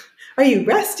 Like, are you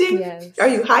resting? Yes. Are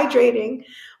you hydrating?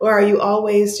 Or are you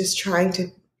always just trying to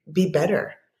be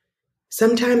better?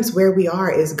 Sometimes where we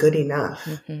are is good enough,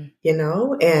 you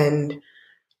know? And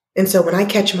so when I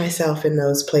catch myself in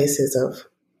those places of,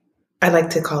 I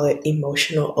like to call it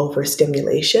emotional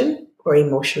overstimulation or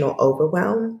emotional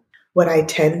overwhelm, what I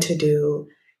tend to do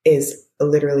is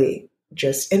literally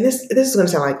just, and this is going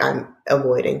to sound like I'm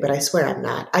avoiding, but I swear I'm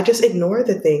not. I just ignore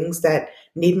the things that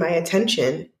need my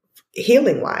attention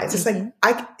healing wise. It's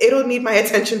like, it'll need my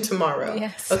attention tomorrow.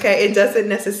 Yes. Okay. It doesn't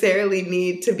necessarily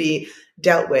need to be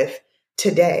dealt with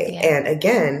today. Yeah. And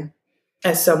again,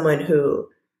 as someone who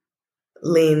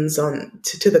leans on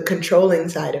to the controlling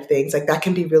side of things, like, that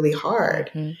can be really hard.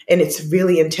 And it's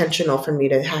really intentional for me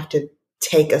to have to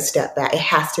take a step back. It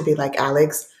has to be like,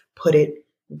 Alex, put it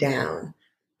down.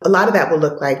 A lot of that will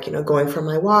look like, you know, going for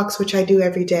my walks, which I do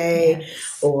every day,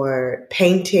 or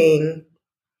painting,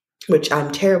 which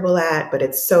I'm terrible at, but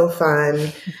it's so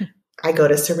fun. I go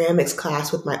to ceramics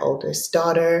class with my oldest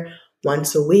daughter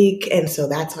once a week. And so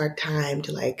that's our time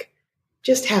to like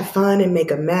just have fun and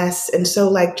make a mess. And so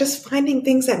like just finding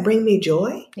things that bring me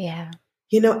joy. Yeah.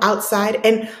 You know, outside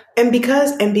and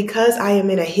because I am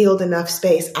in a healed enough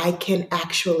space, I can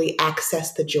actually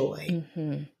access the joy,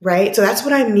 right? So that's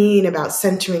what I mean about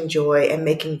centering joy and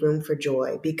making room for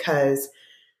joy. Because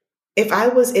if I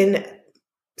was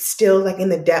still like in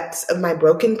the depths of my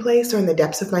broken place or in the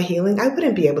depths of my healing, I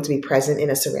wouldn't be able to be present in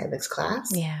a ceramics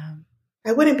class. Yeah.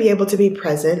 I wouldn't be able to be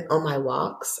present on my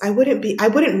walks. I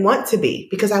wouldn't want to be,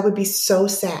 because I would be so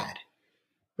sad,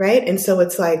 right? And so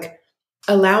it's like,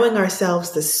 allowing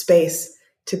ourselves the space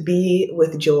to be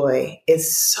with joy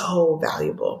is so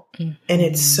valuable and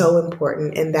it's so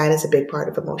important. And that is a big part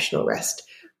of emotional rest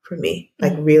for me,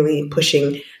 like really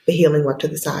pushing the healing work to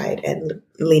the side and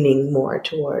leaning more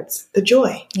towards the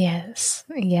joy. Yes.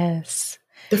 Yes.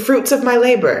 The fruits of my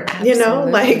labor, Absolutely. You know,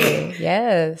 like,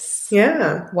 yes.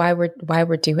 Yeah. Why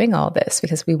we're doing all this,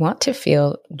 because we want to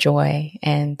feel joy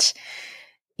and,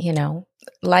 you know,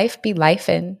 life be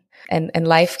lifing. And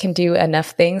life can do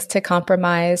enough things to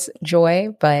compromise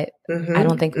joy, but I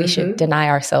don't think we should deny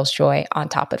ourselves joy on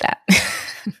top of that.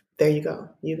 There you go.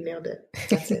 You nailed it.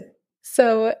 That's it.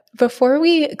 So before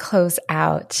we close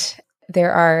out,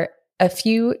 there are a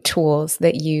few tools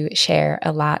that you share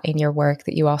a lot in your work,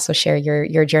 that you also share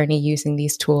your journey using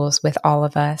these tools with all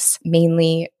of us,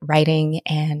 mainly writing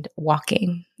and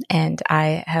walking. And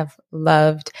I have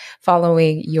loved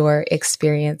following your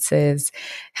experiences,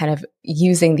 kind of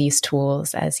using these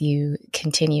tools as you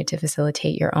continue to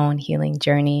facilitate your own healing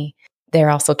journey.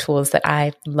 They're also tools that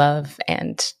I love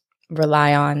and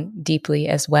rely on deeply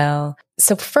as well.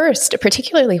 So first,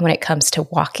 particularly when it comes to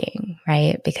walking,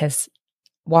 right? Because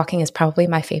walking is probably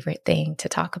my favorite thing to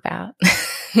talk about.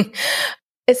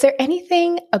 Is there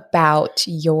anything about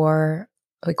your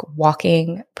like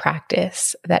walking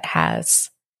practice that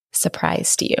has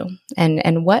surprised you?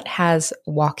 And what has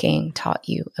walking taught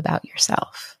you about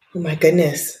yourself? Oh my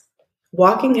goodness.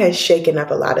 Walking has shaken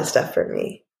up a lot of stuff for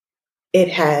me. It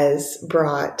has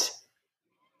brought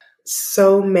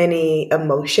so many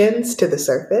emotions to the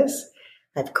surface.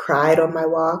 I've cried on my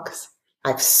walks.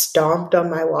 I've stomped on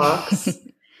my walks.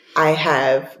 I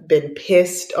have been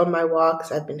pissed on my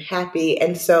walks. I've been happy.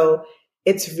 And so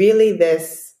it's really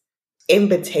this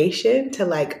invitation to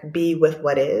like be with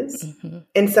what is,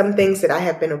 and some things that I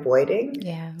have been avoiding.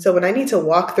 Yeah. So when I need to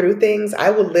walk through things, I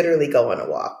will literally go on a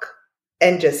walk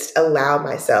and just allow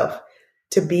myself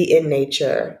to be in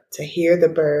nature, to hear the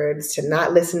birds, to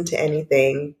not listen to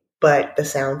anything but the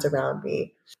sounds around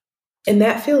me. And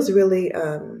that feels really,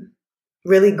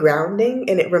 really grounding.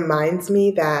 And it reminds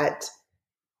me that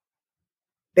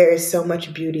there is so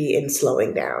much beauty in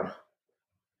slowing down.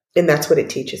 And that's what it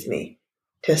teaches me,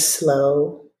 to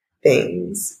slow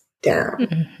things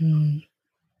down.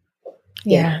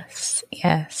 Yes,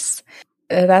 yes.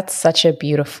 That's such a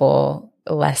beautiful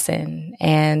lesson.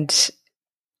 And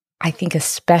I think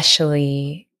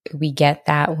especially we get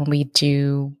that when we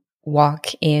do walk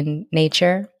in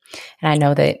nature. And I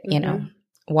know that, you know,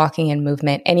 walking in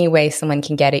movement, any way someone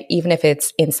can get it, even if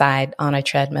it's inside on a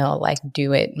treadmill, like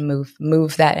do it,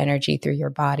 move that energy through your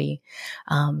body.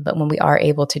 But when we are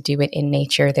able to do it in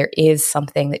nature, there is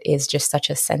something that is just such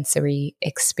a sensory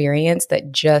experience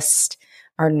that just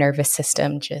our nervous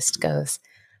system just goes,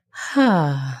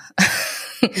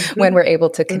 when we're able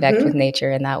to connect with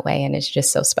nature in that way. And it's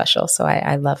just so special. So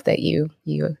I love that you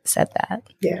said that.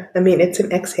 Yeah. I mean, it's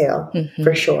an exhale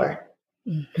for sure.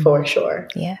 For sure.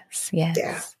 Yes. Yes.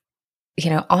 Yeah.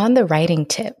 You know, on the writing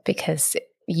tip, because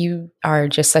you are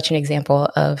just such an example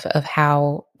of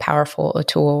how powerful a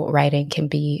tool writing can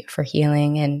be for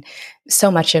healing. And so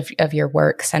much of your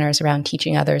work centers around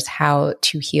teaching others how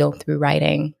to heal through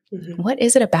writing. What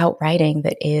is it about writing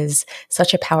that is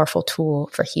such a powerful tool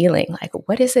for healing? Like,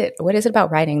 what is it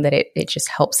about writing that it just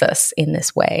helps us in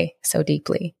this way so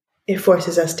deeply? It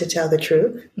forces us to tell the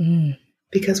truth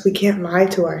because we can't lie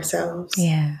to ourselves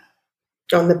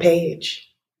on the page.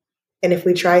 And if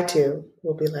we try to,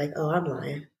 we'll be like, oh, I'm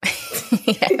lying.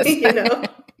 You know,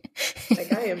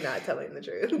 like I am not telling the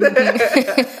truth.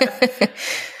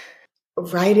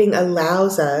 Writing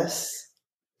allows us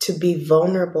to be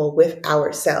vulnerable with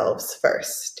ourselves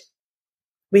first.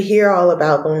 We hear all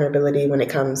about vulnerability when it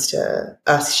comes to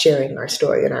us sharing our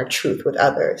story and our truth with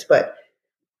others. But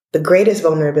the greatest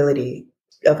vulnerability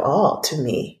of all to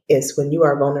me is when you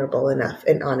are vulnerable enough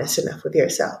and honest enough with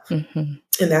yourself. And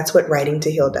that's what Writing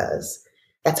to Heal does.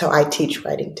 That's how I teach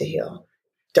Writing to Heal.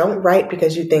 Don't write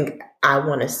because you think I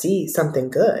want to see something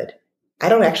good. I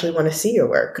don't actually want to see your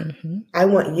work. I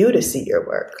want you to see your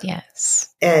work.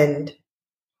 Yes. And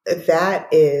that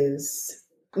is,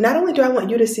 not only do I want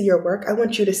you to see your work, I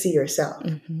want you to see yourself.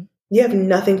 You have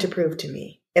nothing to prove to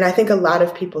me. And I think a lot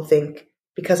of people think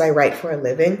because I write for a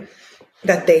living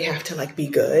that they have to like be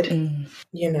good,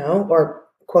 you know, or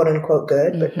quote unquote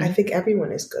good. But I think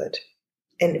everyone is good.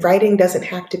 And writing doesn't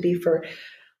have to be for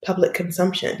public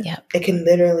consumption. It can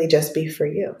literally just be for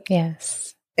you.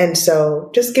 Yes. And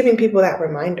so just giving people that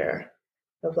reminder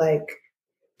of like,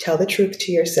 tell the truth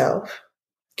to yourself,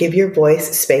 give your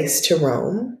voice space to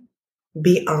roam,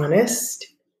 be honest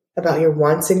about your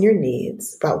wants and your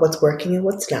needs, about what's working and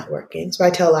what's not working. So I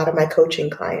tell a lot of my coaching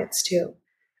clients too.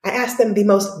 I ask them the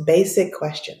most basic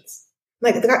questions.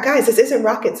 Like, guys, this isn't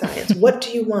rocket science. What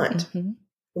do you want?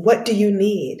 What do you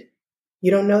need? You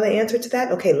don't know the answer to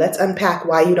that? Okay, let's unpack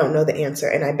why you don't know the answer.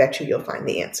 And I bet you'll find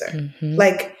the answer.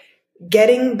 Like,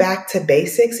 getting back to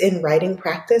basics in writing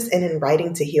practice and in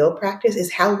Writing to Heal practice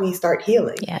is how we start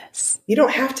healing. Yes. You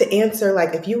don't have to answer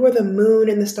like, if you were the moon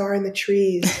and the star and the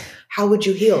trees, how would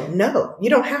you heal? No, you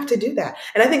don't have to do that.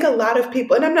 And I think a lot of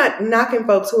people, and I'm not knocking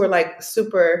folks who are like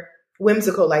super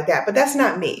whimsical like that, but that's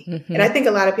not me. And I think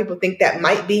a lot of people think that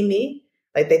might be me.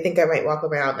 Like they think I might walk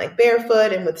around like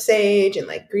barefoot and with sage and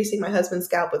like greasing my husband's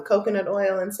scalp with coconut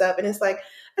oil and stuff. And it's like,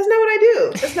 that's not what I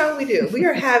do. That's not what we do.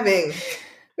 We're having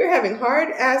hard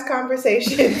ass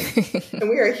conversations and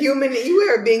we are human.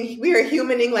 We are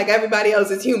humaning like everybody else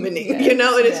is humaning, you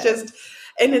know? And it's just,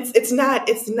 and it's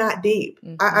not deep.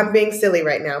 I'm being silly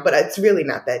right now, but it's really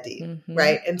not that deep.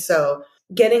 Right. And so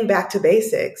getting back to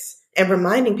basics and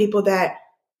reminding people that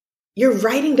your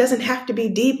writing doesn't have to be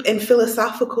deep and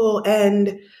philosophical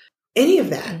and any of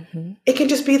that. It can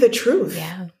just be the truth.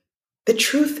 Yeah. The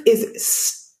truth is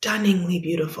stunningly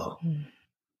beautiful.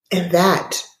 And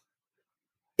that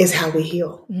is how we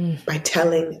heal, by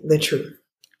telling the truth.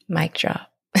 Mic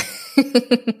drop.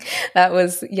 That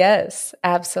was, yes,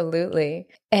 absolutely.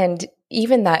 And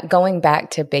even that going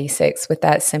back to basics with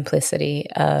that simplicity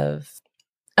of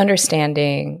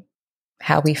understanding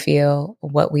how we feel,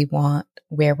 what we want,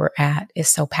 where we're at is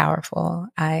so powerful.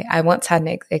 I once had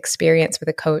an experience with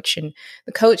a coach, and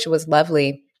the coach was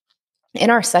lovely. In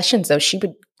our sessions, though, she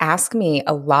would ask me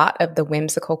a lot of the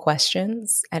whimsical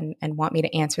questions and want me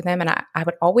to answer them. And I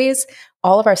would always,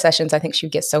 all of our sessions, I think she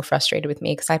would get so frustrated with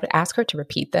me because I would ask her to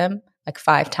repeat them like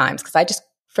 5 times because I just,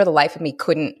 for the life of me,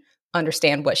 couldn't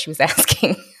understand what she was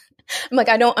asking. I'm like,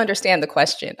 I don't understand the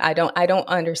question. I don't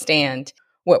understand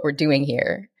what we're doing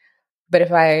here. But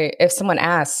if someone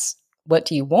asks, what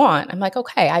do you want? I'm like,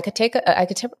 okay, I could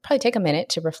probably take a minute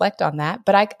to reflect on that,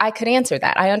 but I could answer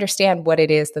that. I understand what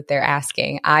it is that they're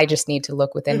asking. I just need to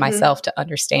look within myself to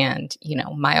understand,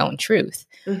 my own truth.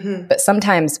 But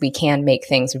sometimes we can make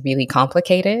things really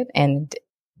complicated, and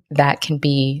that can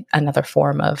be another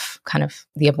form of kind of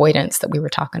the avoidance that we were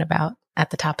talking about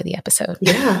at the top of the episode.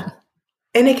 Yeah.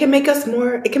 And it can make us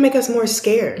more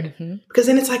scared because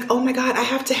then it's like, oh my God,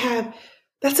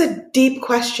 that's a deep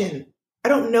question. I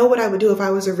don't know what I would do if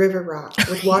I was a river rock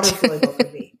with water flowing over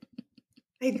me.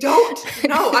 I don't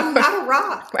know. I'm not a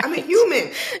rock. Right. I'm a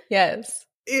human. Yes.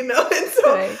 And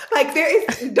so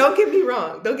don't get me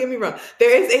wrong.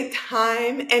 There is a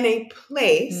time and a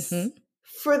place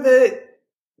for the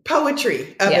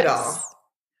poetry of it all.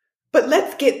 But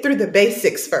let's get through the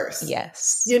basics first.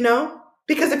 Yes.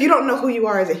 Because if you don't know who you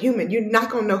are as a human, you're not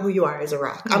going to know who you are as a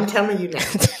rock. I'm telling you now.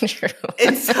 True.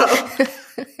 And so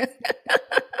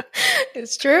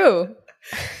it's true.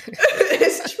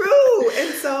 It's true.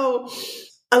 And so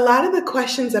a lot of the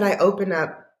questions that I open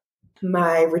up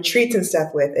my retreats and stuff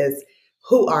with is,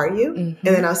 who are you? And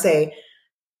then I'll say,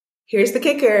 here's the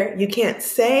kicker. You can't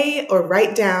say or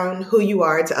write down who you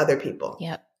are to other people.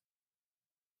 Yep.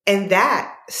 And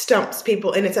that stumps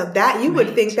people in itself. That you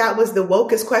would think that was the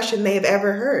wokest question they have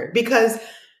ever heard. Because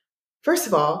first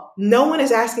of all, no one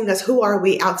is asking us who are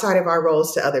we outside of our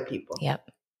roles to other people. Yep.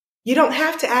 You don't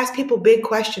have to ask people big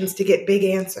questions to get big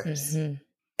answers.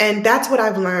 And that's what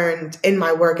I've learned in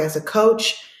my work as a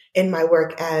coach, in my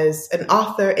work as an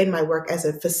author, in my work as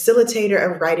a facilitator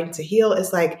of Writing to Heal,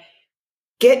 is like,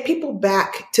 get people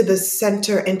back to the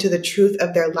center and to the truth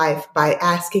of their life by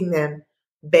asking them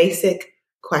basic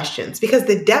questions, because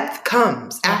the depth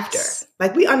comes after.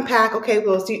 Like we unpack, okay,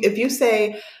 well, so if you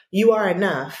say you are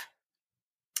enough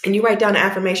and you write down an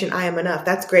affirmation, I am enough,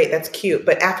 that's great, that's cute.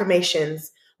 But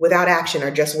affirmations without action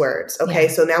are just words. Okay.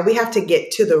 So now we have to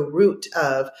get to the root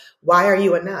of, why are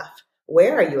you enough?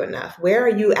 Where are you enough? Where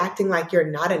are you acting like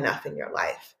you're not enough in your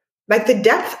life? Like the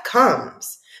depth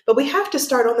comes, but we have to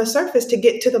start on the surface to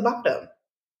get to the bottom.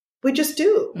 We just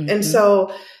do. And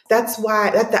so that's why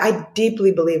I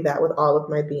deeply believe that with all of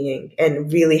my being,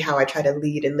 and really how I try to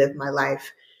lead and live my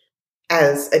life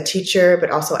as a teacher,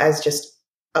 but also as just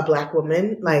a Black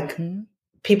woman. Like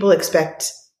people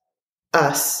expect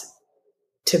us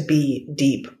to be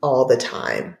deep all the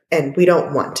time. And we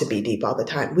don't want to be deep all the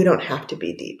time. We don't have to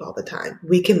be deep all the time.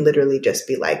 We can literally just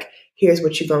be like, here's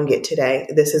what you're going to get today.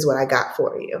 This is what I got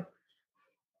for you.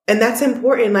 And that's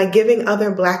important. Like giving other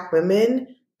Black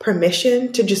women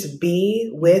permission to just be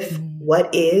with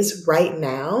what is right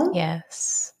now.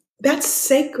 Yes. That's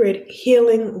sacred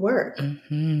healing work.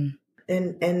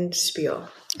 And spiel.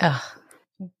 Oh,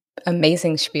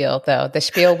 amazing spiel, though. The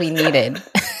spiel we needed.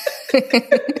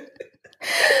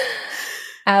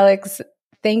 Alex,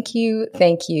 thank you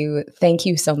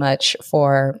so much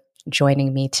for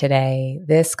joining me today.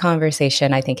 This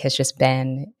conversation, I think, has just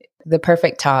been the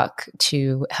perfect talk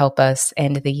to help us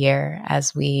end the year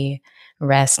as we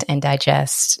rest and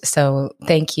digest. So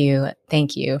thank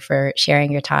you for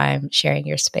sharing your time, sharing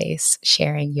your space,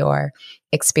 sharing your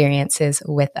experiences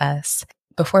with us.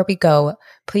 Before we go,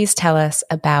 please tell us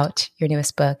about your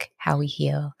newest book, How We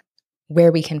Heal,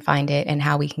 where we can find it, and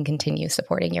how we can continue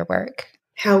supporting your work.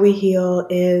 How We Heal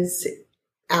is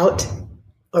out,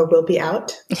 or will be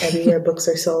out, everywhere books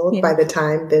are sold by the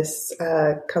time this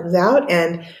comes out.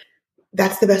 And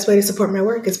that's the best way to support my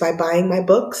work, is by buying my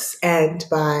books and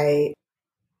by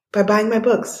buying my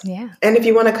books. Yeah. And if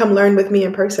you want to come learn with me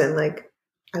in person, like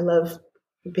I love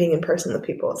being in person with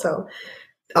people. So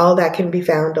all that can be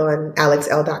found on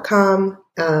alexelle.com.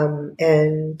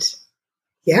 And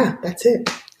yeah, that's it.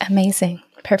 Amazing.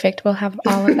 Perfect. We'll have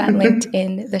all of that linked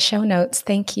in the show notes.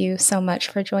 Thank you so much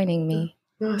for joining me.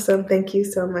 Awesome. Thank you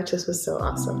so much. This was so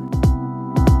awesome.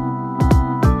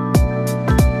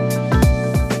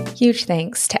 Huge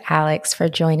thanks to Alex for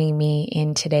joining me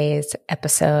in today's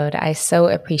episode. I so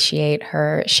appreciate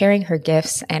her sharing her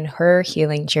gifts and her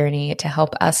healing journey to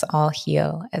help us all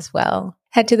heal as well.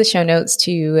 Head to the show notes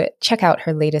to check out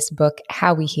her latest book,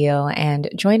 How We Heal, and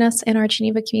join us in our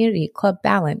Geneva community, Club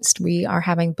Balanced. We are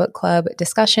having book club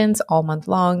discussions all month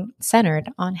long centered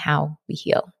on how we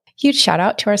heal. Huge shout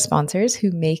out to our sponsors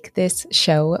who make this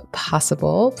show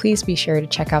possible. Please be sure to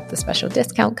check out the special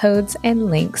discount codes and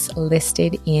links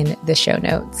listed in the show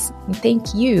notes. And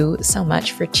thank you so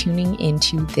much for tuning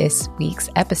into this week's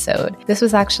episode. This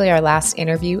was actually our last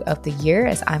interview of the year,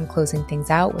 as I'm closing things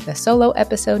out with a solo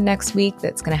episode next week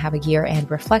that's going to have a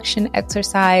year-end reflection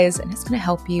exercise, and it's going to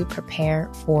help you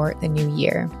prepare for the new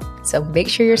year. So make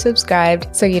sure you're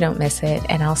subscribed so you don't miss it,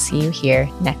 and I'll see you here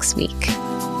next week.